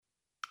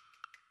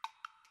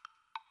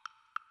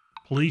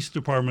police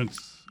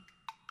departments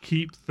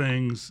keep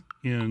things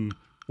in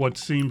what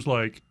seems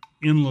like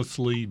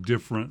endlessly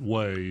different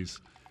ways.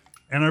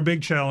 And our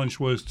big challenge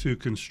was to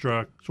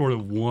construct sort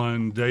of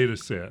one data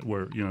set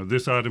where,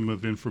 this item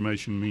of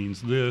information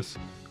means this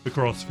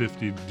across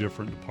 50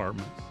 different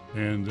departments.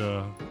 And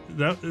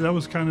that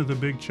was kind of the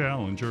big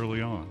challenge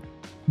early on.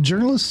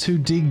 Journalists who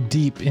dig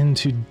deep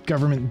into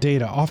government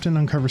data often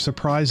uncover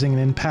surprising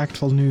and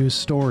impactful news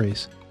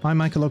stories. I'm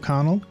Michael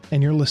O'Connell,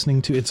 and you're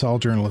listening to It's All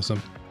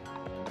Journalism.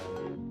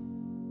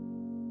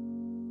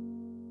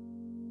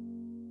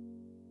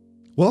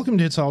 Welcome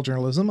to It's All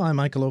Journalism. I'm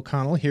Michael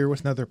O'Connell here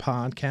with another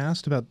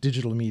podcast about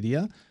digital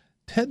media.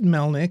 Ted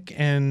Mellnik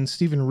and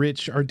Stephen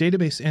Rich are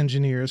database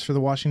engineers for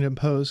the Washington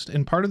Post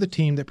and part of the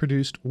team that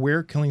produced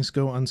Where Killings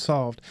Go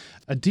Unsolved,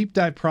 a deep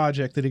dive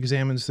project that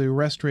examines the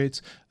arrest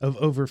rates of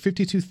over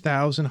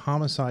 52,000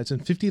 homicides in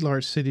 50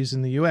 large cities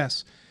in the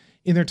U.S.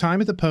 In their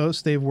time at the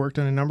Post, they've worked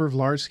on a number of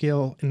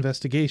large-scale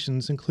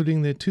investigations,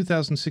 including the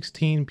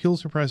 2016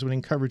 Pulitzer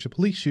Prize-winning coverage of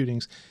police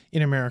shootings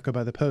in America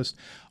by the Post.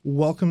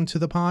 Welcome to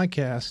the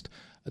podcast,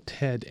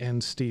 Ted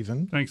and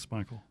Stephen. Thanks,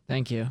 Michael.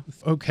 Thank you.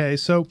 Okay,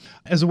 so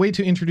as a way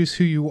to introduce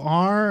who you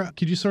are,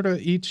 could you sort of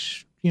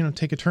each,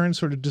 take a turn,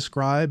 sort of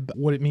describe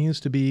what it means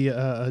to be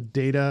a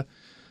data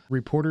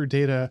reporter,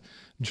 data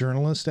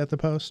journalist at the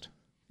Post?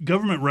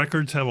 Government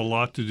records have a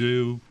lot to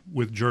do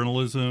with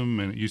journalism,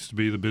 and it used to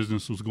be the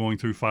business was going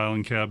through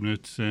filing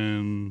cabinets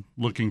and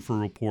looking for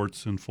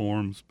reports and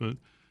forms, but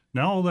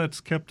now all that's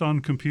kept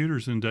on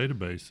computers and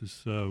databases.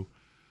 So,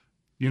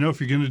 if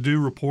you're going to do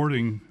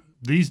reporting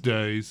these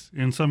days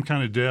in some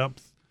kind of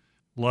depth,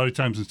 a lot of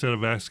times instead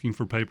of asking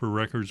for paper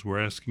records, we're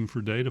asking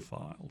for data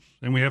files.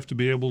 And we have to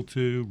be able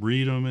to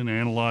read them and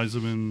analyze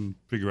them and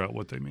figure out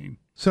what they mean.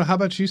 So how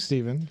about you,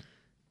 Stephen?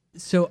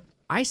 So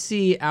I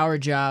see our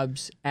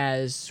jobs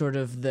as sort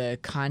of the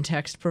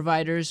context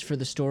providers for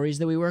the stories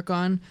that we work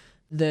on.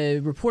 The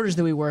reporters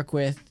that we work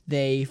with,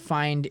 they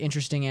find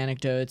interesting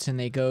anecdotes and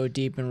they go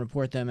deep and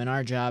report them. And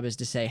our job is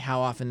to say how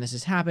often this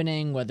is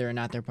happening, whether or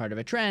not they're part of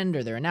a trend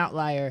or they're an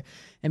outlier,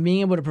 and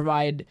being able to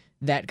provide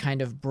that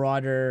kind of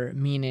broader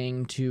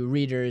meaning to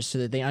readers so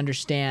that they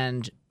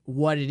understand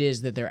what it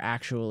is that they're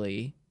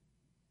actually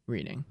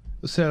reading.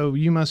 So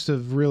you must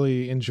have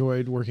really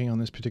enjoyed working on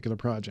this particular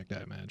project,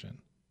 I imagine.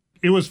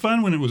 It was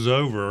fun when it was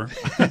over.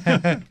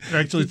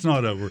 Actually, it's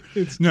not over.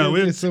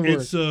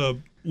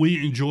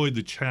 We enjoyed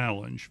the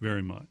challenge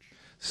very much.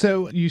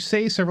 So you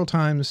say several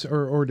times,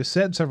 or it is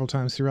said several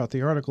times throughout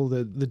the article,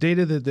 that the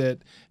data that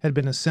had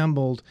been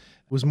assembled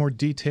was more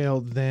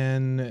detailed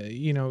than,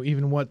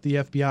 even what the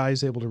FBI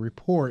is able to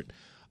report.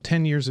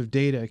 10 years of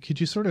data. Could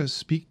you sort of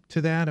speak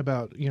to that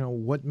about,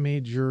 what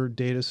made your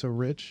data so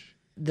rich?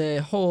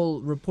 The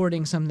whole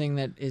reporting something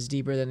that is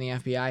deeper than the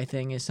FBI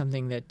thing is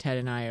something that Ted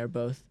and I are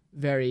both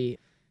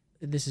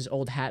this is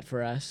old hat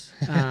for us.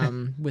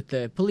 With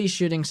the police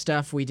shooting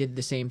stuff, we did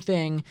the same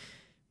thing.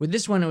 With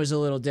this one, it was a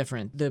little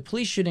different. The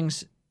police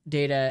shootings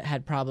data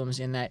had problems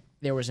in that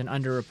there was an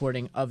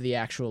underreporting of the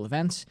actual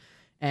events.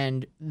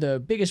 And the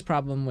biggest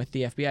problem with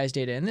the FBI's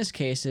data in this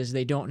case is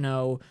they don't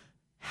know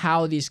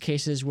how these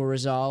cases were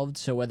resolved.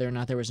 So whether or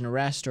not there was an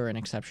arrest or an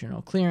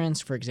exceptional clearance,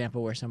 for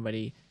example, where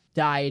somebody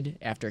died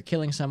after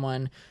killing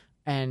someone.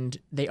 And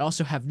they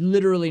also have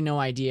literally no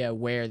idea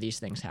where these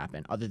things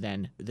happen other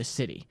than the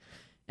city.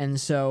 And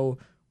so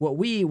what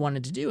we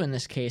wanted to do in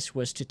this case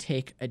was to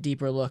take a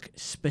deeper look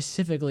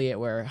specifically at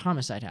where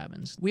homicide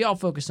happens. We all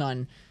focus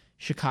on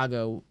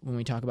Chicago when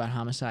we talk about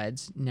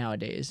homicides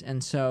nowadays.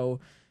 And so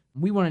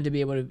we wanted to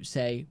be able to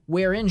say,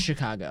 where in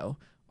Chicago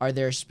are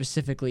there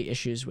specifically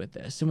issues with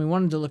this? And we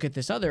wanted to look at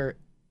this other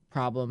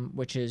problem,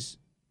 which is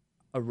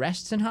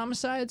arrests and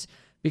homicides,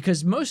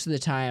 because most of the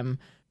time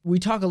we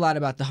talk a lot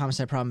about the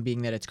homicide problem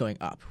being that it's going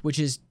up, which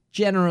is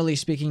generally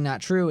speaking not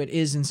true. It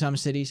is in some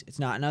cities, it's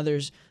not in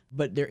others,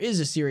 but there is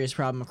a serious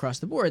problem across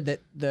the board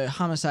that the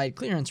homicide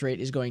clearance rate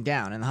is going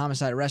down and the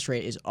homicide arrest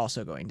rate is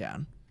also going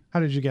down. How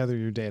did you gather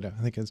your data?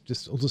 I think I'll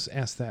just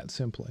ask that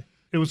simply.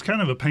 It was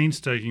kind of a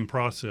painstaking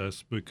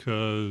process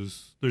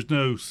because there's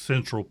no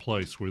central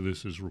place where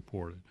this is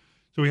reported.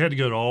 So we had to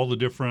go to all the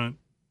different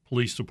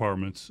police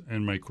departments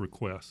and make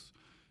requests.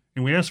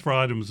 And we asked for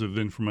items of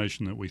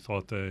information that we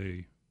thought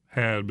they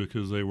had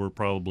because they were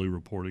probably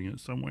reporting it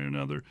some way or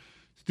another.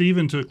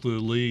 Stephen took the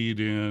lead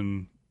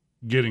in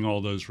getting all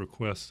those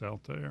requests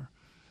out there.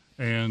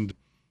 And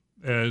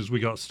as we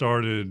got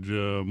started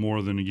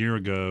more than a year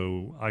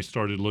ago, I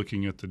started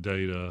looking at the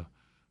data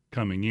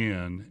coming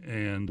in.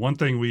 And one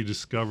thing we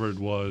discovered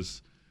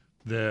was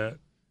that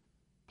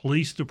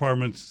police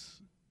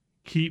departments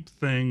keep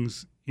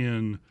things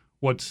in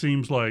what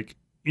seems like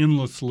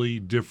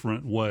endlessly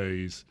different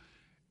ways.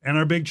 And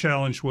our big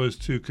challenge was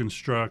to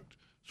construct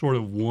sort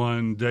of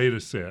one data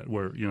set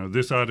where,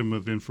 this item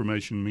of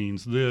information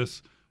means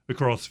this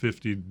across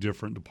 50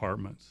 different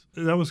departments.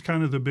 That was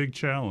kind of the big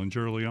challenge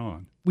early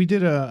on. We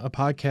did a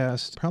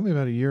podcast probably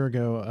about a year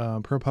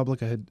ago.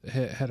 ProPublica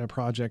had a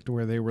project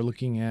where they were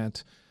looking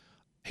at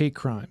hate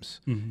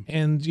crimes. Mm-hmm.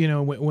 And, you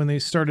know, when they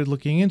started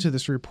looking into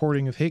this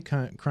reporting of hate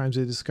crimes,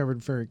 they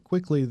discovered very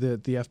quickly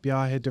that the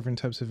FBI had different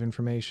types of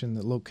information,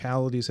 that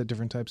localities had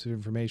different types of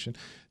information,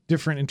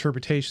 different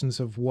interpretations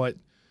of what,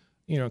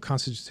 you know,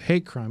 constitutes a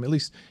hate crime, at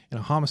least in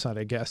a homicide,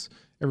 I guess.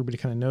 Everybody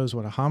kind of knows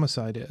what a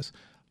homicide is.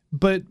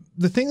 But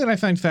the thing that I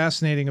find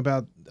fascinating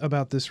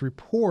about this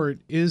report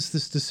is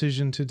this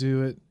decision to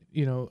do it,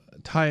 you know,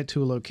 tie it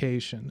to a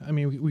location. I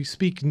mean, we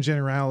speak in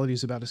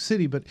generalities about a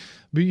city, but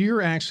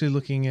you're actually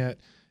looking at,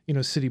 you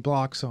know, city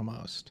blocks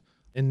almost,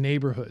 and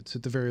neighborhoods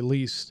at the very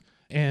least,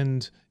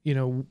 and, you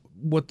know,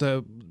 what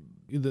the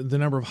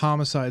number of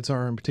homicides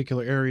are in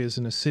particular areas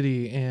in a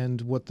city,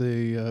 and what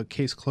the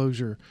case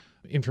closure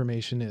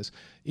information is.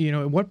 You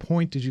know, at what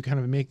point did you kind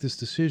of make this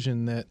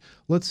decision that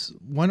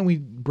why don't we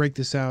break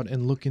this out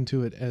and look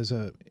into it as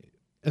a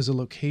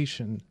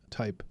location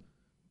type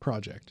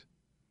project?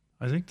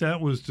 I think that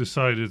was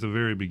decided at the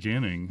very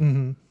beginning.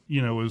 Mm-hmm.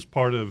 You know, as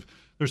part of,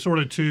 there's sort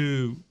of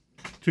two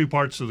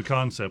parts of the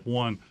concept.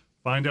 One,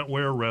 find out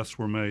where arrests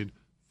were made,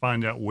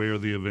 find out where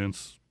the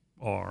events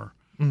are.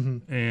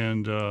 Mm-hmm.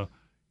 And,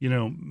 you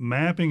know,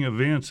 mapping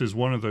events is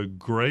one of the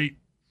great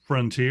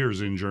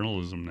frontiers in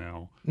journalism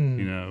now. Mm-hmm.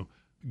 You know,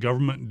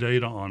 government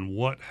data on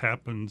what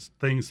happens,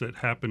 things that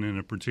happen in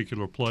a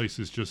particular place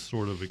is just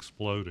sort of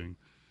exploding.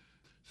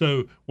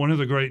 So one of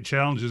the great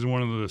challenges and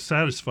one of the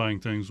satisfying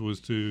things was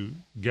to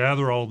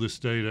gather all this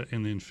data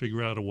and then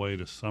figure out a way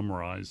to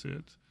summarize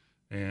it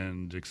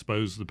and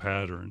expose the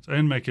patterns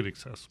and make it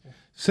accessible.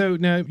 So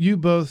now you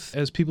both,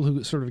 as people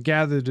who sort of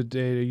gathered the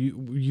data,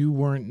 you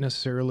weren't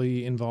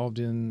necessarily involved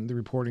in the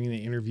reporting and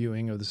the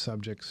interviewing of the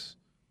subjects.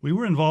 We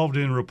were involved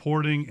in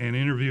reporting and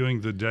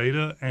interviewing the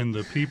data and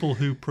the people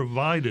who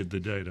provided the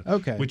data.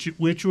 Okay.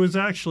 Which was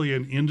actually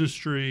an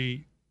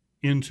industry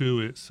into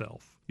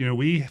itself. You know,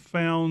 we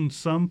found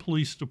some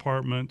police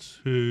departments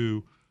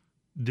who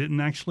didn't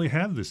actually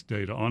have this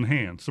data on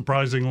hand,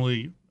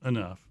 surprisingly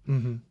enough.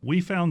 Mm-hmm. We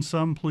found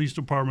some police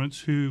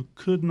departments who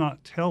could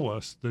not tell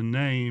us the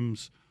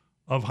names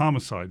of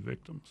homicide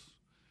victims,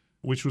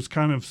 which was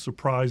kind of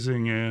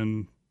surprising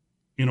and,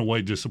 in a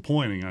way,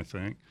 disappointing, I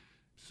think.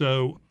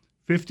 So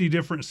 50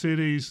 different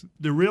cities,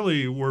 there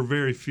really were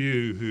very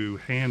few who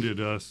handed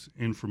us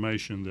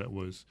information that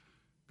was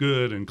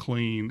good and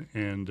clean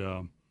and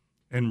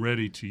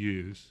ready to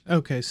use.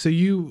 Okay, so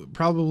you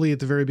probably at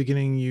the very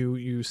beginning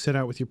you set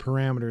out with your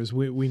parameters.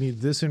 We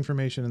need this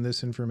information and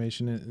this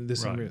information and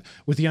this, Right.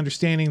 with the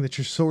understanding that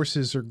your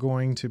sources are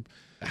going to,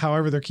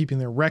 however they're keeping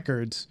their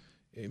records,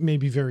 it may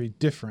be very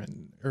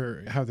different,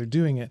 or how they're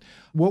doing it.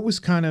 What was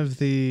kind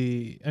of I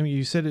mean,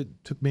 you said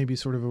it took maybe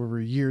sort of over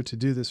a year to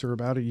do this, or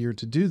about a year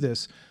to do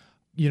this.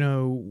 You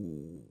know,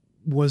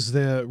 was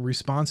the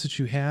response that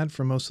you had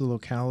from most of the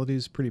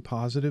localities pretty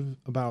positive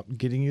about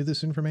getting you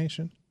this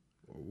information?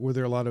 Were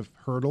there a lot of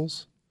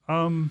hurdles?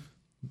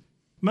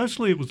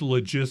 Mostly it was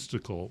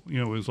logistical.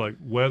 You know, it was like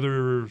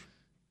whether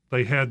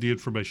they had the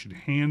information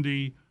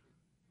handy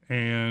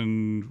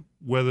and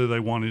whether they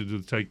wanted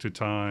to take the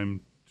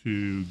time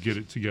to get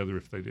it together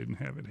if they didn't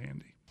have it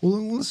handy. Well,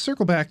 let's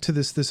circle back to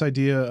this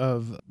idea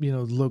of, you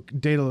know,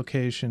 data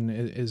location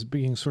as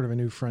being sort of a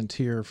new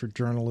frontier for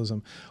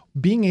journalism.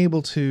 Being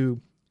able to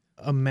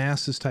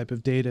amass this type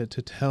of data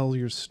to tell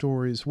your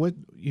stories, what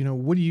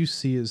do you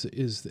see is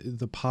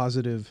the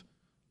positive,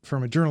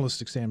 from a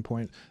journalistic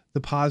standpoint,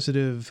 the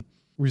positive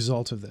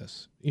result of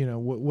this? You know,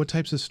 what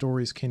types of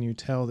stories can you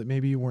tell that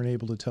maybe you weren't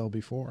able to tell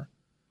before?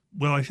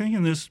 Well, I think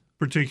in this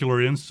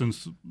particular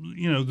instance,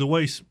 you know, the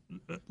way,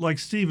 like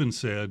Stephen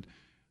said,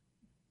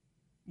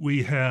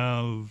 we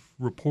have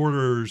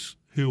reporters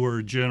who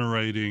are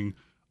generating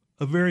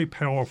a very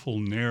powerful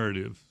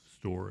narrative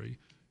story.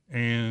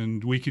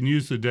 And we can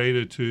use the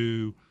data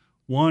to,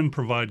 one,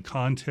 provide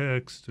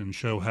context and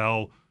show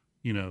how,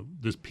 you know,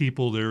 the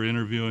people they're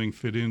interviewing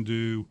fit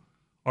into,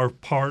 are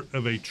part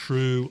of a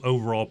true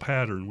overall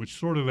pattern, which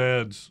sort of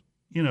adds,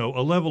 you know,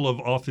 a level of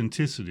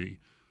authenticity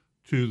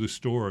to the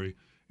story.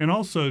 And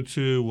also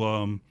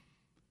to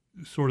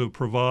sort of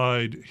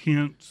provide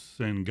hints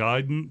and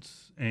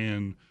guidance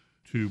and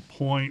to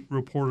point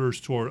reporters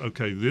toward,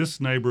 okay,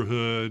 this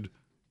neighborhood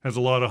has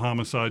a lot of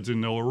homicides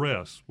and no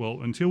arrests. Well,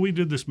 until we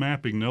did this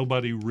mapping,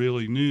 nobody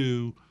really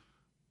knew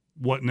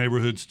what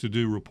neighborhoods to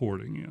do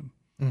reporting in.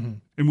 Mm-hmm.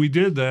 And we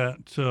did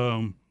that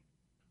on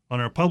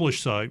our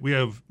published site. We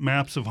have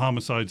maps of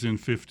homicides in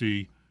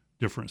 50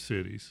 different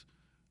cities.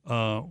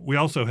 We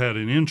also had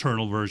an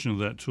internal version of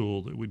that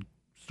tool that we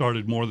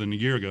started more than a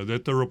year ago,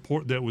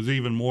 that was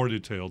even more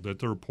detailed, that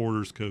the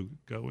reporters could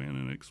go in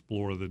and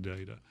explore the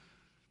data.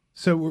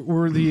 So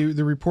were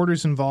the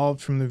reporters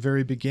involved from the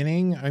very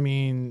beginning? I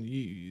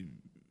mean,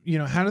 you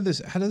know, how did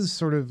this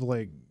sort of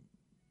like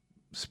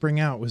spring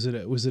out? Was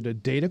it a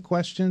data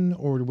question,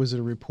 or was it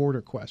a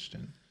reporter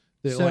question?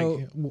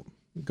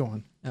 Go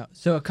on.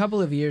 So a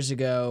couple of years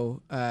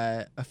ago,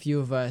 a few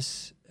of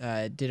us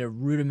did a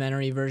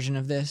rudimentary version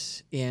of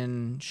this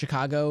in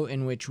Chicago,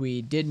 in which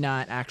we did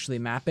not actually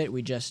map it.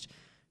 We just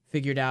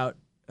figured out,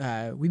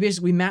 we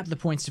basically mapped the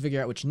points to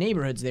figure out which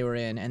neighborhoods they were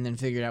in, and then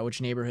figured out which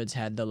neighborhoods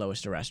had the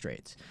lowest arrest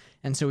rates.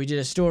 And so we did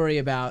a story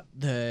about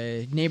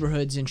the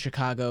neighborhoods in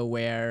Chicago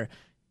where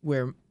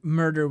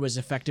murder was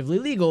effectively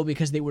legal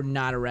because they were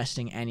not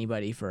arresting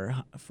anybody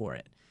for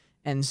it.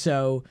 And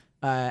so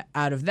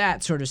out of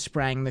that sort of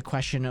sprang the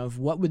question of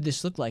what would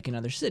this look like in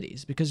other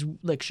cities? Because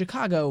like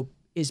Chicago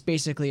is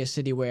basically a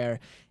city where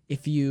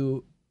if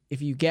you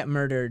get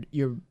murdered,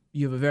 you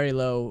have a very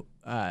low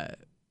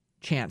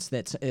chance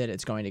that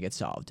it's going to get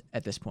solved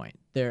at this point.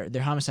 Their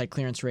homicide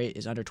clearance rate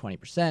is under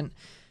 20%.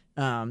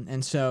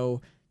 And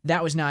so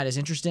that was not as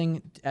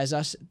interesting as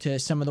us to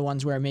some of the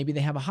ones where maybe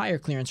they have a higher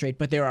clearance rate,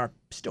 but there are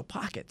still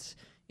pockets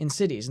in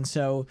cities. And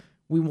so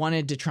we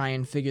wanted to try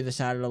and figure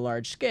this out at a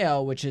large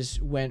scale, which is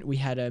when we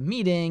had a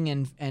meeting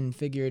and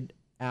figured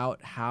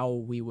out how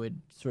we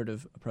would sort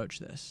of approach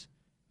this.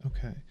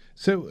 Okay.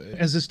 So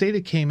as this data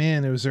came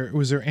in,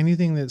 was there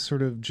anything that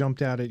sort of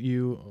jumped out at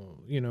you,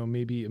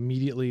 maybe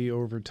immediately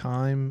over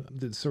time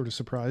that sort of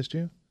surprised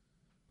you?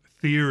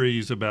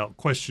 Theories about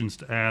questions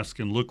to ask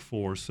and look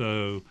for.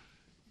 So,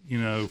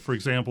 for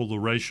example, the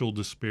racial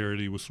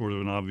disparity was sort of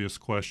an obvious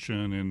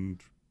question,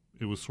 and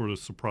it was sort of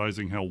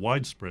surprising how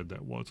widespread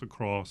that was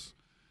across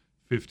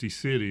 50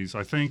 cities.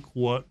 I think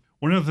one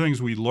of the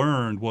things we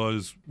learned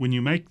was when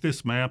you make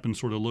this map and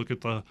sort of look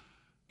at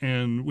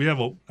and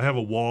I have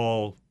a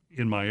wall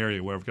in my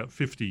area where I've got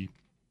 50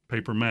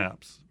 paper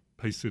maps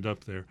pasted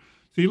up there.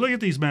 So you look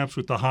at these maps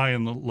with the high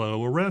and the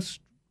low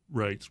arrest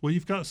rates. Well,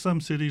 you've got some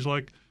cities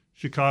like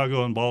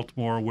Chicago and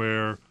Baltimore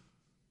where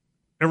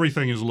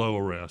everything is low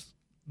arrest.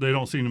 They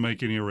don't seem to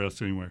make any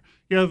arrests anywhere.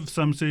 You have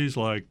some cities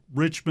like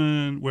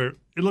Richmond where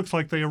it looks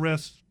like they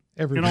arrest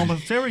in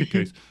almost every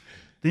case.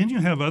 Then you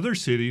have other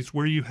cities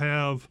where you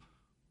have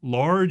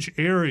large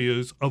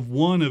areas of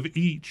one of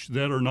each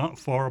that are not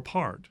far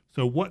apart.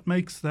 So what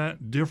makes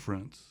that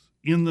difference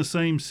in the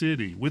same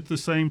city with the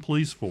same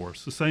police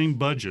force, the same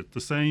budget,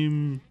 the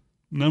same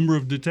number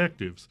of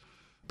detectives,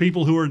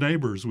 people who are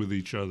neighbors with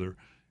each other?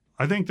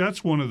 I think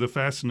that's one of the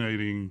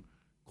fascinating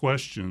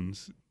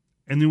questions.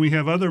 And then we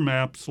have other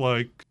maps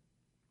like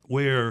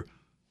where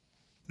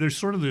there's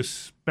sort of this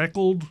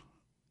speckled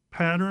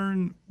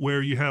pattern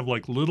where you have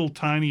like little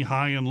tiny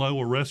high and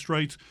low arrest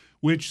rates,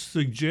 which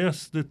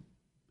suggests that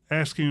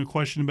asking a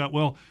question about,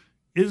 well,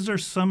 is there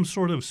some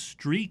sort of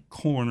street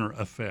corner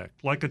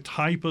effect, like a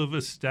type of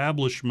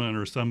establishment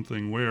or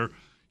something where,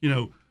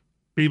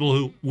 people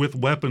who with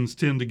weapons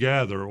tend to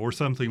gather or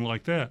something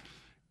like that?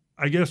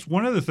 I guess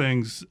one of the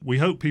things we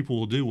hope people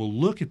will do will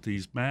look at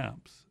these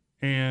maps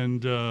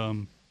and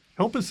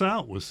help us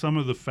out with some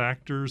of the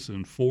factors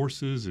and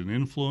forces and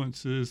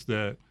influences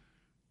that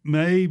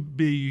may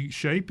be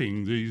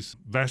shaping these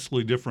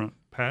vastly different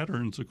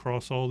patterns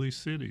across all these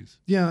cities.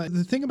 Yeah,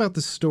 the thing about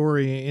the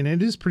story, and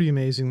it is pretty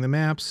amazing, the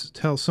maps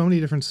tell so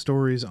many different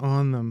stories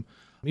on them.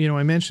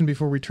 I mentioned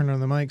before we turned on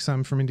the mics,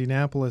 I'm from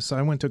Indianapolis.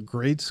 I went to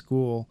grade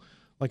school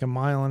like a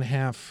mile and a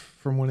half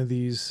from one of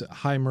these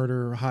high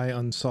murder, high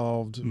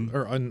unsolved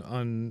or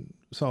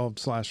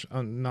unsolved /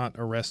 not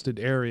arrested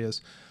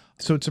areas.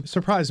 So it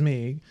surprised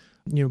me,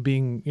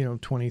 being,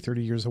 20,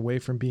 30 years away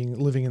from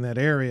living in that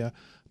area,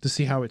 to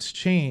see how it's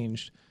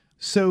changed.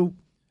 So,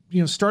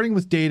 starting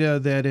with data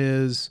that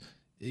is,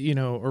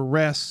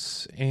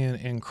 arrests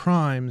and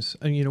crimes,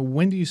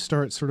 when do you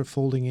start sort of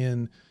folding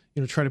in,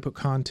 try to put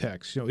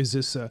context? Is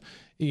this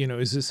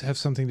have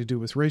something to do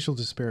with racial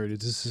disparity?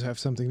 Does this have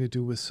something to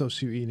do with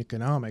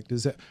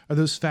socioeconomic? Are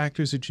those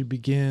factors that you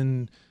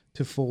begin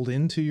to fold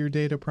into your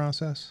data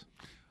process?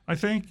 I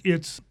think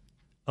it's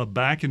a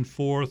back and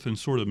forth and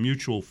sort of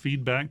mutual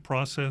feedback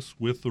process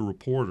with the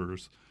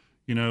reporters.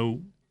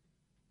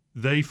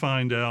 They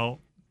find out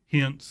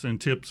hints and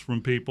tips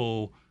from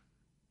people.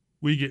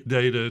 We get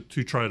data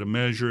to try to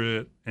measure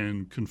it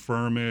and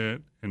confirm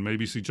it and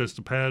maybe suggest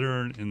a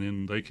pattern, and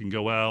then they can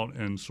go out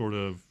and sort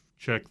of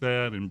check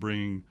that and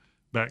bring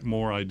back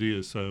more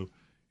ideas. So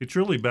it's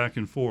really back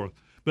and forth.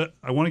 But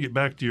I want to get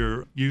back to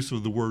your use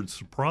of the word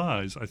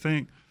surprise. I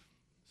think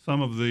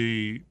some of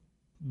the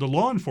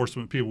law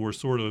enforcement people were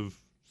sort of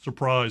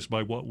surprised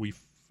by what we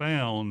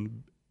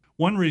found.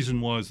 One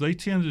reason was they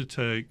tended to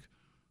take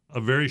a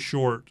very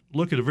short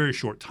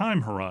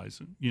time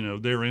horizon.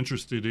 They're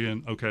interested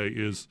in, okay,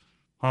 is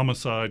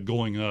homicide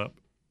going up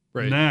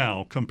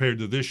now compared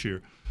to this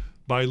year?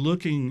 By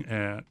looking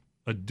at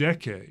a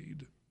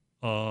decade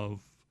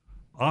of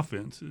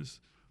offenses,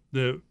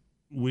 that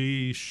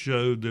we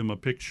showed them a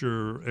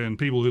picture, and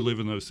people who live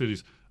in those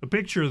cities, a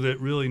picture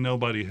that really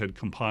nobody had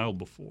compiled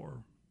before.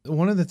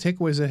 One of the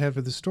takeaways I have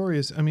for the story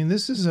is,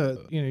 this is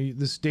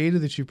this data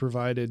that you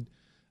provided,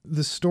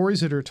 the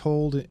stories that are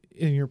told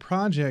in your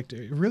project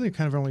really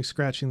kind of only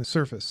scratching the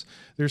surface.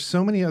 There's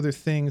so many other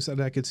things that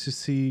I could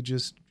see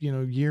just,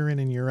 year in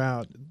and year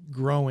out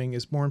growing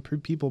as more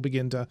people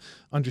begin to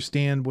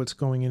understand what's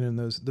going in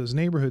those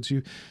neighborhoods.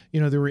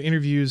 There were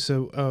interviews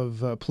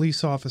of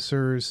police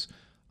officers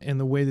and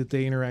the way that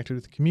they interacted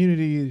with the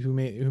community who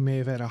may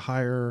have had a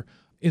higher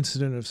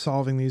incident of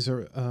solving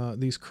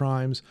these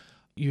crimes.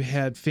 You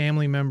had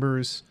family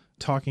members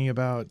talking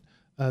about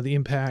the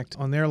impact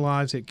on their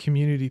lives, at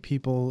community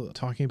people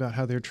talking about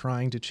how they're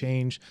trying to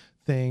change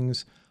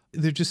things.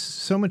 There's just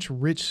so much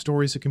rich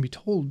stories that can be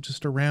told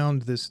just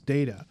around this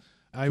data.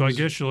 I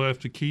guess you'll have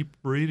to keep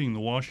reading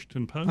the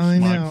Washington Post, I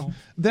know.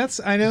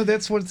 Michael. I know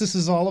that's what this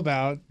is all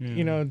about,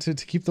 Yeah. to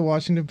keep the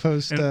Washington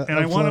Post And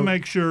I afloat. want to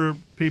make sure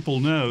people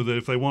know that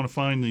if they want to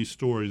find these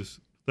stories,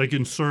 they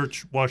can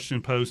search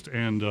Washington Post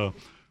and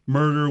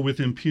murder with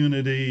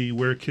impunity,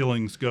 where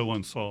killings go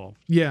unsolved.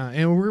 Yeah,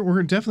 and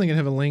we're definitely going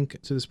to have a link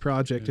to this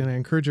project, and I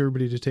encourage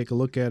everybody to take a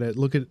look at it.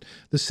 Look at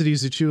the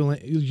cities that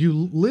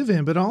you live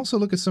in, but also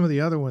look at some of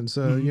the other ones.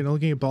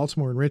 Looking at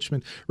Baltimore and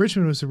Richmond.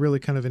 Richmond was a really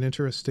kind of an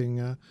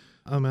interesting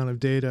amount of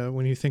data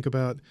when you think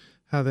about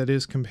how that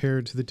is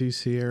compared to the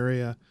D.C.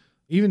 area.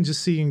 Even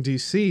just seeing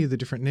D.C., the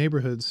different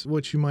neighborhoods,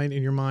 what you might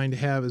in your mind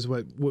have is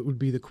what would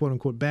be the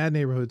quote-unquote bad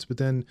neighborhoods, but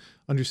then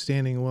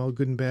understanding, well,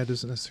 good and bad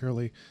doesn't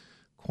necessarily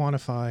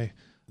quantify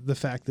the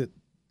fact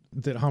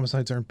that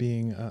homicides aren't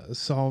being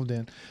solved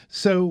in.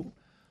 So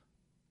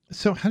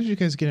how did you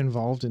guys get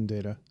involved in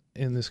data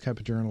in this type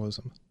of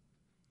journalism?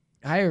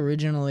 I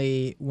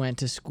originally went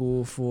to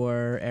school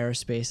for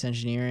aerospace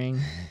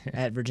engineering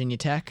at Virginia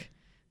Tech.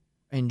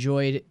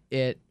 Enjoyed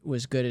it,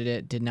 was good at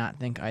it, did not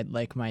think I'd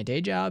like my day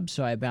job,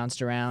 so I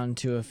bounced around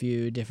to a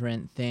few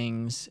different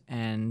things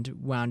and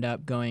wound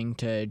up going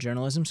to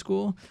journalism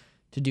school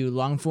to do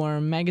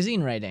long-form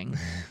magazine writing.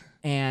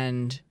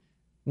 And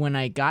when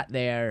I got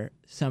there,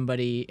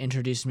 somebody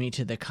introduced me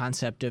to the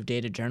concept of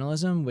data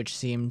journalism, which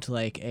seemed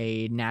like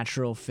a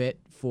natural fit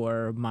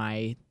for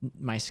my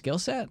skill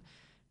set,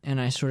 and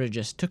I sort of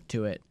just took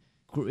to it.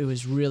 It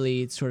was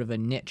really sort of a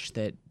niche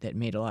that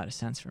made a lot of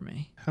sense for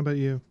me. How about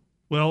you?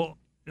 Well,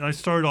 I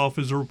started off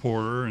as a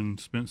reporter and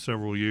spent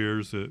several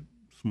years at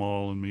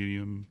small and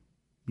medium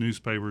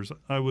newspapers.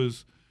 I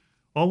was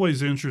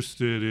always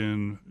interested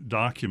in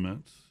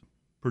documents,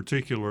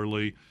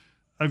 particularly.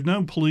 I've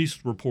known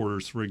police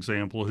reporters, for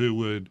example, who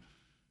would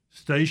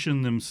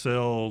station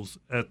themselves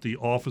at the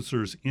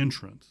officer's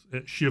entrance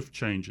at shift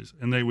changes,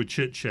 and they would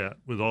chit-chat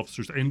with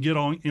officers and get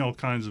on all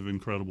kinds of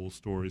incredible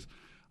stories.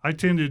 I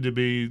tended to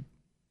be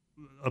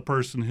a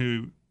person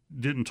who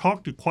didn't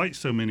talk to quite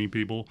so many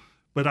people,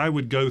 but I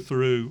would go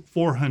through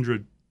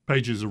 400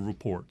 pages of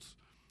reports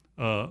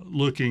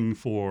looking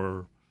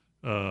for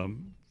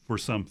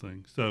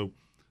something. So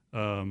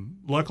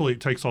luckily,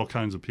 it takes all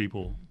kinds of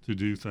people to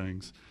do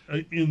things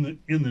in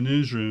the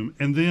newsroom.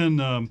 And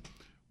then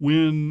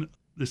when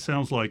this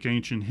sounds like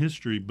ancient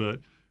history,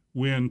 but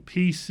when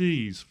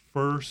PCs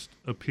first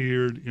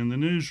appeared in the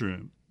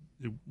newsroom,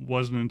 it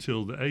wasn't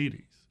until the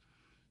 80s.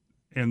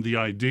 And the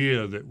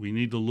idea that we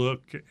need to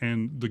look,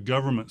 and the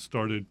government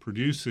started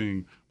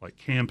producing like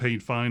campaign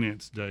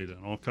finance data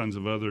and all kinds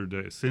of other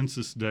data,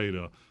 census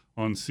data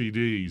on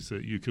CDs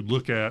that you could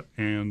look at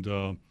and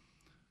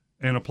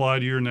apply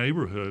to your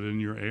neighborhood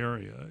and your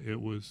area. It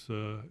was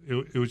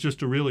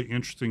just a really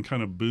interesting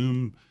kind of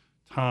boom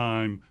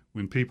time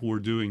when people were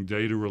doing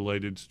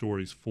data-related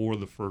stories for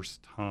the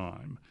first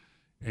time.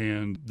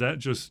 And that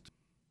just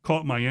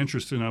caught my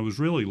interest, and I was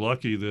really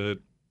lucky that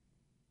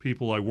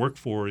people I worked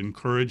for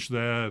encouraged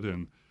that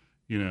and,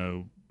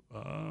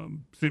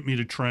 sent me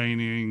to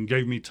training,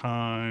 gave me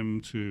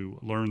time to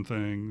learn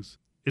things.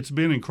 It's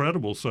been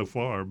incredible so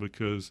far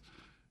because,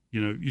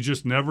 you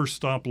just never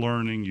stop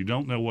learning. You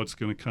don't know what's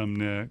going to come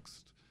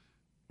next,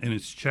 and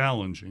it's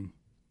challenging.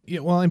 Yeah,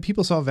 well, and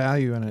people saw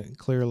value in it,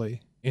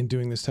 clearly, in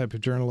doing this type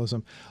of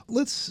journalism.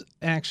 Let's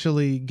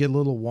actually get a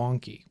little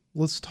wonky.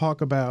 Let's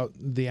talk about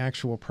the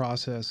actual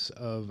process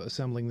of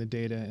assembling the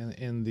data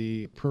and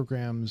the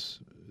programs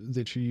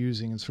that you're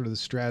using and sort of the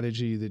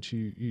strategy that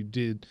you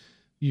did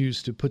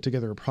use to put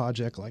together a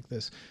project like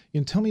this.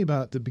 Tell me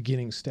about the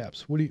beginning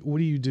steps. What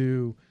do you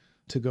do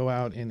to go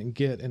out and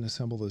get and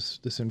assemble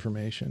this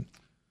information?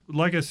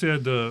 Like I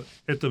said,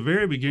 at the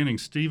very beginning,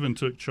 Stephen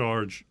took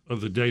charge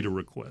of the data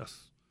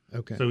requests.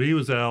 Okay. So he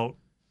was out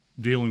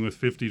dealing with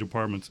 50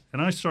 departments,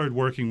 and I started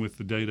working with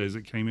the data as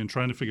it came in,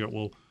 trying to figure out,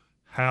 well,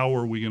 how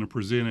are we going to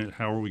present it?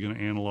 How are we going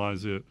to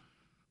analyze it?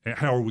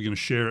 How are we going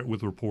to share it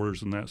with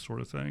reporters and that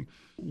sort of thing?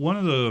 One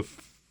of the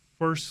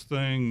first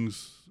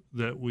things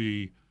that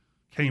we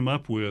came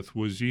up with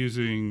was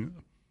using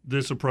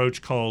this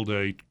approach called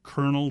a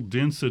kernel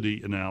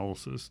density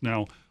analysis.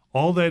 Now,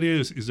 all that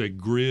is a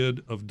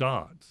grid of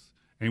dots.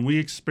 And we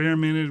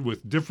experimented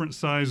with different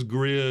size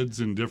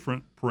grids and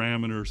different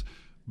parameters.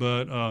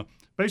 But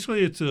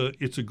basically,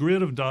 it's a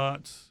grid of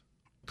dots,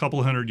 a couple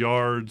 100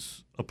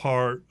 yards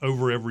apart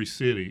over every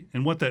city.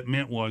 And what that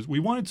meant was we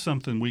wanted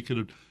something we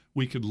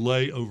could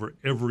lay over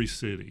every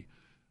city,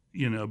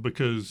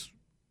 because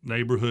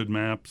neighborhood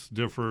maps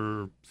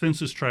differ.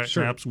 Census tract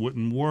maps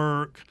wouldn't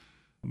work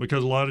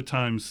because a lot of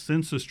times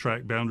census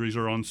tract boundaries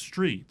are on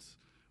streets.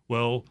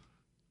 Well,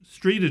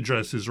 street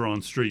addresses are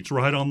on streets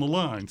right on the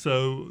line,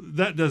 so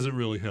that doesn't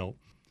really help.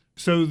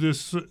 So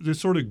this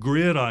sort of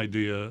grid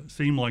idea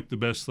seemed like the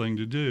best thing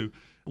to do.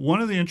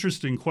 One of the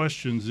interesting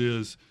questions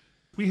is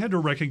we had to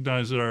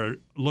recognize that our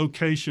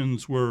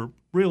locations were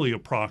really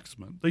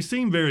approximate. They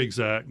seem very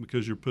exact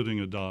because you're putting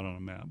a dot on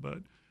a map, but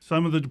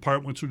some of the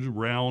departments would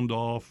round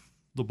off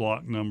the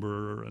block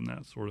number and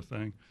that sort of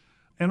thing.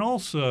 And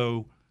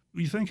also,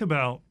 you think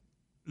about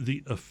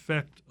the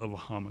effect of a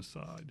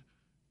homicide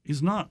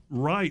is not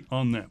right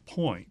on that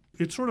point.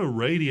 It sort of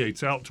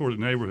radiates out toward the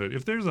neighborhood.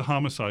 If there's a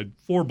homicide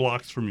 4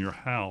 blocks from your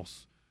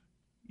house,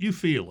 you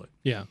feel it.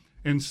 Yeah.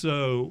 And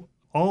so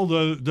all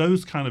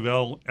those kind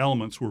of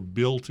elements were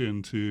built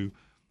into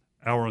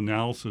our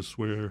analysis,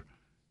 where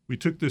we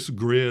took this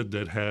grid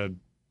that had,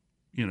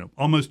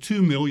 almost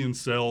 2 million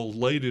cells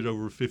laid it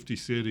over 50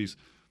 cities.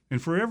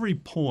 And for every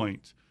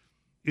point,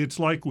 it's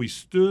like we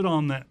stood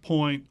on that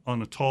point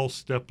on a tall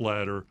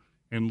stepladder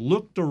and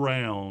looked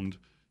around,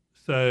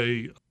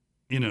 say,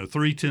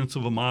 0.3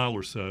 of a mile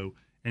or so,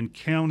 and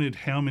counted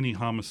how many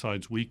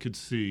homicides we could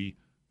see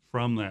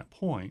from that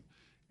point.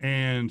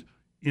 And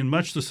in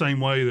much the same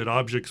way that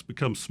objects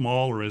become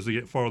smaller as they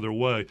get farther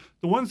away,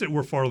 the ones that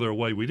were farther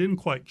away, we didn't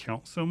quite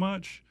count so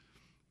much,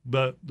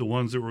 but the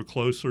ones that were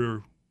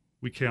closer,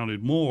 we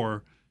counted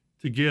more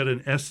to get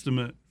an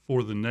estimate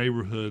for the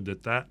neighborhood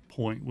that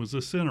point was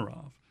the center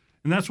of.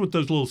 And that's what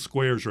those little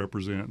squares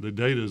represent. The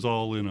data is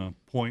all in a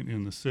point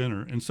in the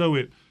center. And so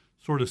it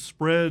sort of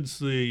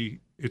spreads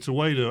it's a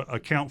way to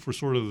account for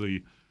sort of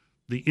the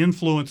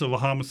influence of a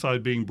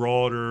homicide being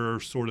broader,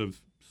 sort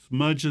of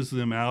smudges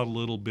them out a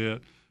little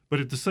bit, but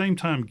at the same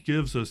time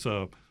gives us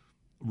a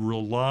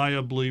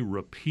reliably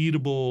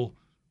repeatable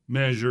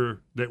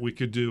measure that we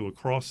could do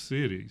across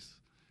cities.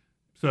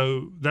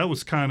 So that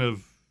was kind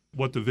of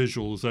what the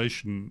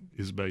visualization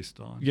is based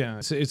on.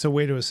 Yeah, it's a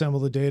way to assemble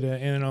the data,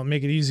 and it'll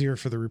make it easier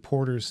for the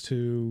reporters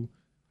to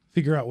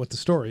figure out what the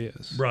story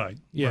is. Right.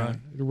 Yeah,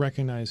 right. To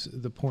recognize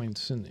the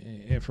points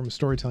and from a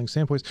storytelling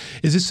standpoint.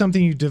 Is this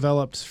something you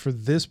developed for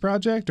this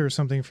project, or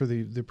something for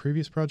the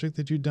previous project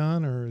that you've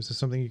done, or is this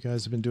something you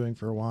guys have been doing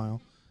for a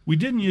while? We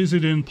didn't use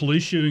it in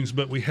police shootings,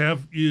 but we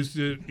have used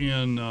it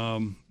in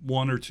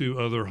 1 or 2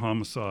 other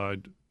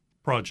homicide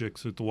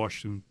projects at the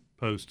Washington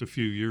Post a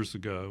few years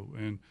ago.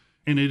 And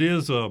it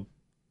is a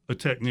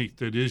technique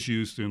that is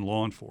used in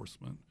law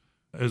enforcement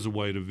as a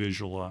way to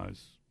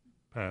visualize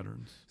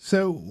patterns.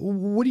 So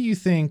what do you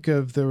think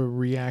of the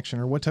reaction,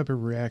 or what type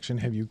of reaction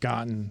have you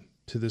gotten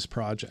to this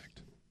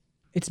project?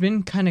 It's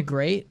been kind of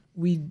great.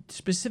 We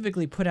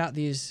specifically put out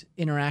these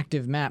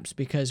interactive maps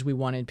because we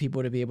wanted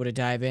people to be able to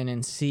dive in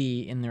and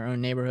see in their own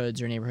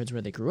neighborhoods, or neighborhoods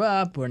where they grew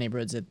up, or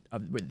neighborhoods that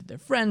where their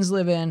friends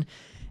live in.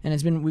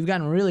 And we've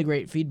gotten really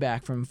great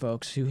feedback from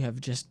folks who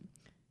have just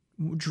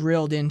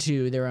drilled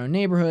into their own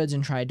neighborhoods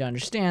and tried to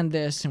understand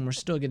this. And we're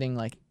still getting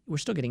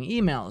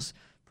emails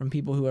from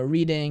people who are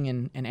reading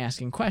and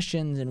asking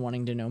questions and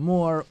wanting to know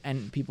more,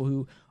 and people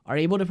who are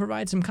able to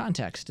provide some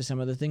context to some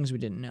of the things we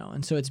didn't know.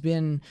 And so it's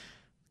been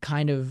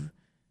kind of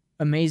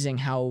amazing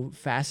how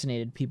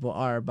fascinated people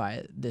are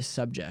by this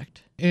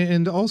subject.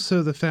 And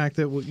also the fact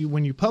that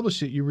when you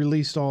published it, you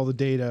released all the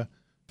data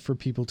for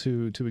people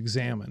to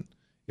examine.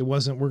 It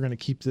wasn't, we're going to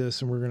keep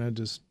this and we're going to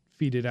just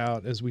feed it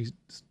out as we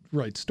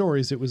write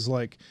stories. It was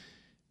like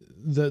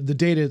the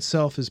data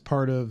itself is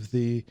part of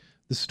the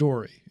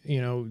story.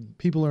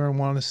 People are going to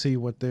want to see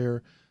what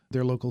their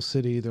local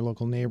city, their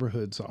local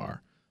neighborhoods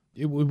are.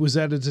 Was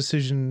that a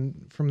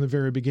decision from the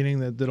very beginning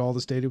that all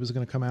this data was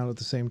going to come out at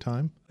the same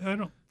time? I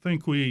don't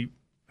think we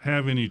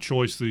have any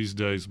choice these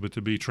days but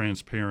to be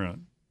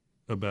transparent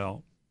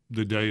about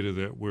the data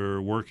that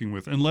we're working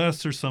with,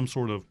 unless there's some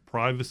sort of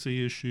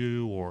privacy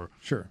issue or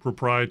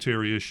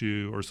proprietary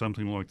issue or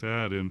something like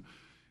that. And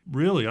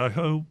really, I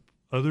hope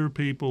other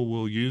people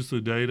will use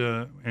the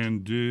data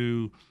and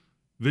do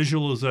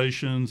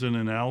visualizations and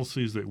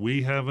analyses that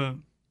we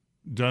haven't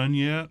done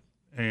yet,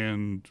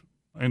 and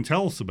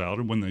tell us about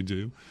it when they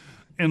do,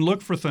 and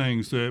look for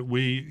things that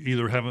we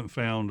either haven't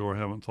found or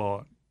haven't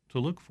thought to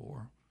look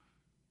for.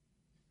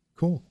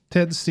 Cool.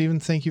 Ted, Stephen,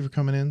 thank you for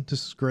coming in.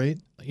 This is great.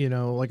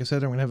 Like I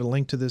said, I'm going to have a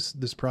link to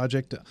this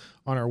project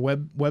on our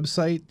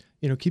website.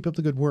 Keep up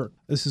the good work.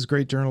 This is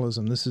great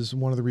journalism. This is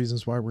one of the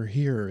reasons why we're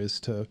here, is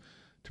to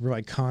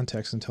provide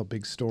context and tell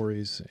big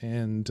stories.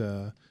 And,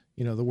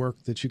 the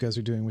work that you guys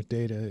are doing with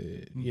data,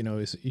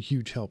 is a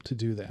huge help to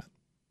do that.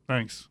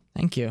 Thanks.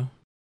 Thank you.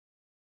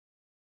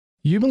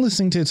 You've been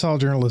listening to It's All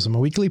Journalism, a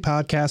weekly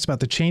podcast about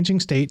the changing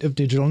state of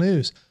digital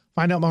news.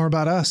 Find out more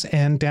about us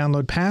and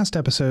download past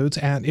episodes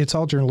at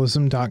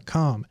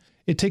itsalljournalism.com.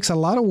 It takes a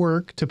lot of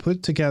work to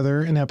put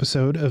together an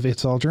episode of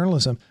It's All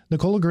Journalism.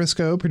 Nicola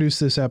Grisco produced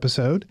this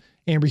episode.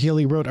 Amber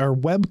Healy wrote our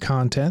web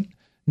content.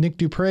 Nick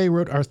Dupre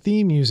wrote our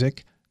theme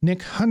music.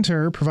 Nick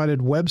Hunter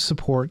provided web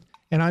support.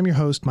 And I'm your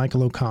host,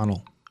 Michael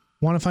O'Connell.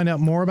 Want to find out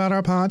more about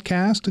our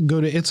podcast?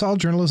 Go to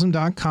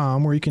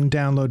itsalljournalism.com, where you can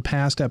download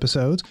past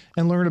episodes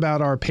and learn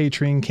about our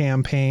Patreon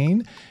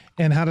campaign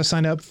and how to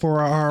sign up for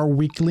our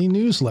weekly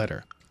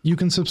newsletter. You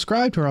can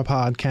subscribe to our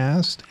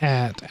podcast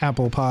at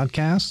Apple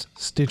Podcasts,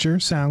 Stitcher,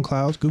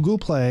 SoundCloud, Google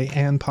Play,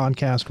 and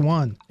Podcast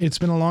One. It's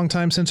been a long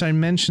time since I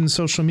mentioned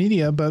social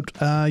media, but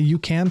you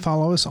can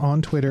follow us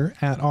on Twitter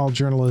at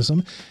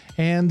AllJournalism,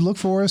 and look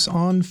for us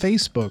on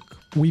Facebook.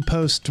 We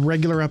post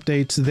regular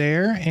updates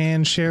there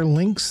and share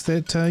links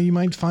that you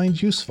might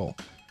find useful.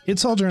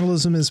 It's All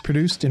Journalism is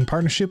produced in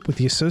partnership with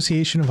the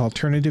Association of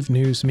Alternative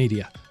News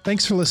Media.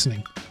 Thanks for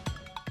listening.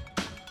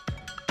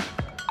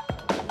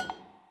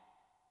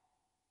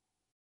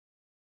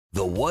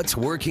 What's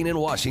Working in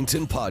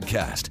Washington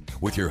podcast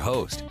with your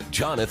host,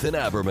 Jonathan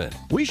Aberman.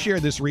 We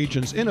share this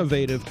region's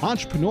innovative,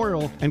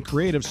 entrepreneurial, and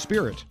creative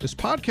spirit. This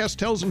podcast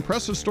tells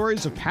impressive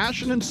stories of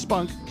passion and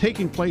spunk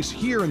taking place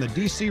here in the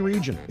D.C.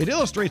 region. It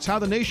illustrates how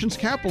the nation's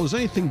capital is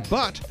anything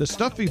but the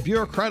stuffy,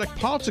 bureaucratic,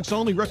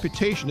 politics-only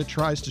reputation it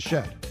tries to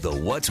shed. The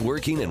What's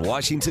Working in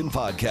Washington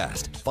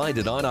podcast. Find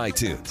it on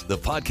iTunes, the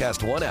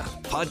Podcast One app,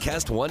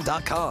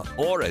 podcastone.com,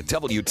 or at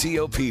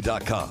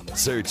WTOP.com.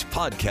 Search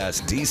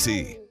Podcast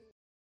DC.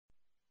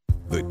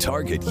 The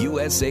Target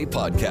USA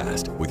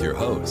podcast with your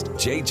host,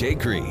 JJ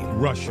Green.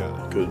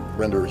 Russia could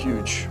render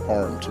huge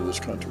harm to this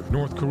country.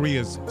 North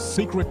Korea's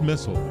secret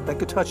missile that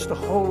could touch the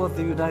whole of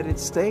the United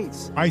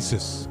States.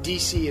 ISIS.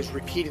 DC is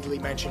repeatedly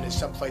mentioned as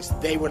someplace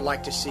they would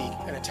like to see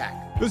an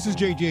attack. This is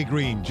JJ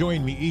Green.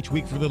 Join me each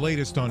week for the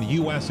latest on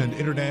U.S. and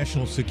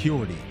international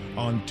security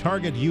on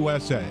Target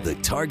USA. The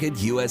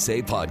Target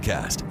USA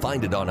podcast.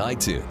 Find it on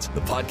iTunes,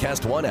 the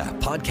Podcast One app,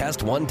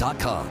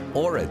 podcastone.com,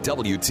 or at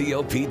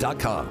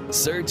WTOP.com.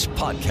 Search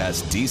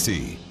Podcast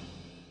DC.